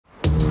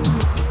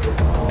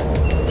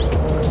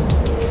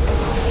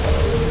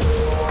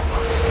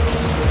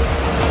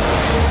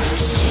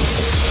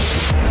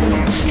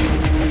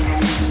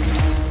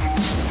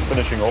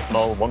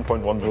know,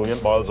 1.1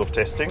 billion miles of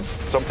testing.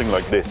 Something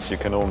like this you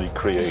can only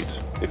create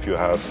if you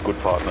have good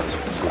partners,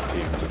 good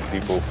teams and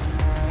people.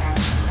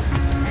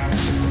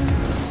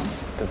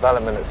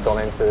 Development that's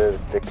gone into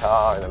the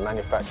car and the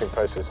manufacturing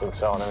process and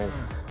so on. I mean,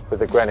 with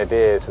the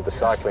Grenadiers, with the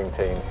cycling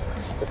team,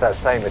 it's that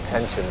same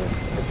attention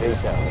to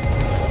detail.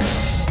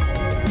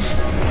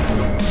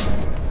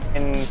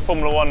 In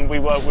Formula One, we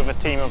work with a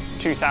team of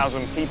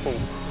 2,000 people,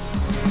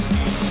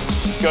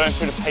 going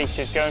through the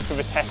paces, going through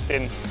the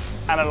testing,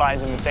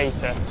 analysing the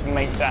data to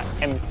make that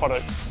end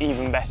product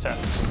even better.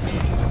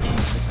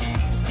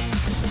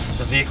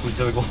 The vehicle's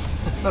doing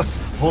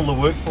all the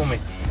work for me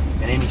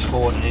in any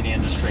sport, in any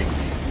industry.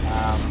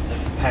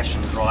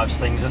 Passion drives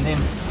things, and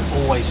then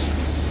always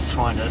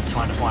trying to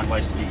find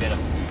ways to be better.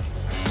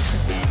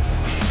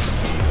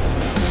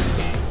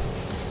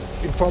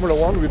 In Formula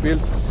One, we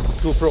built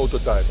 2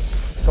 prototypes.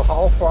 So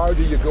how far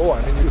do you go?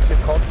 I mean, you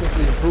can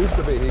constantly improve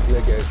the vehicle,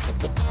 I guess.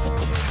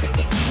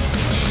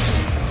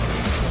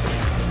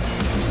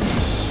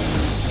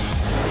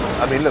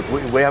 I mean, look,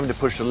 we're having to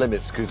push the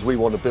limits because we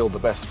want to build the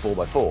best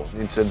 4x4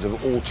 in terms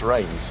of all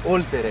terrains.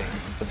 All terrain.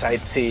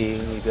 Sightseeing,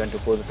 if you want to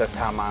go to the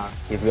tarmac,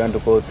 if you want to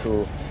go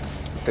to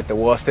the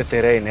worst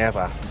terrain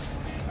ever,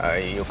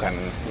 you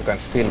can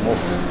still move.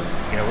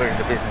 You know, we're in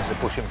the business of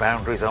pushing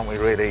boundaries, aren't we,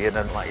 really? You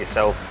know, like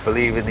yourself,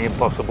 believe in the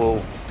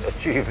impossible,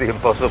 achieve the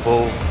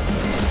impossible.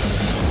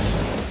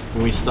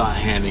 When we start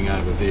handing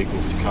over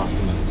vehicles to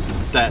customers,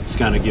 that's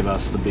going to give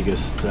us the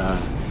biggest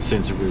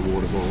sense of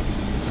reward of all.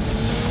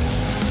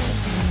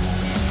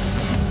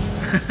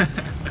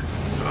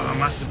 Oh,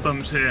 massive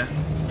bumps here,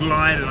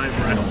 gliding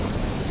over it.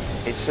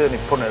 It's certainly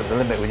putting it at the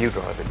limit with you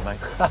driving, mate.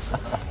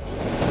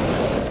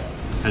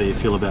 How do you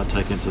feel about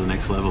taking it to the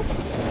next level?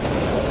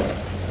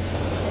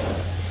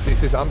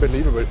 This is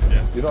unbelievable.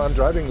 Yes. You know, I'm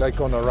driving like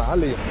on a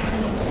rally.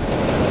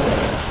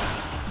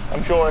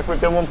 I'm sure if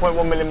we've done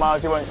 1.1 million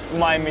miles, you won't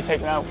mind me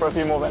taking out for a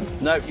few more then.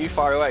 No, you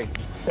fire away.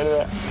 Get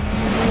it.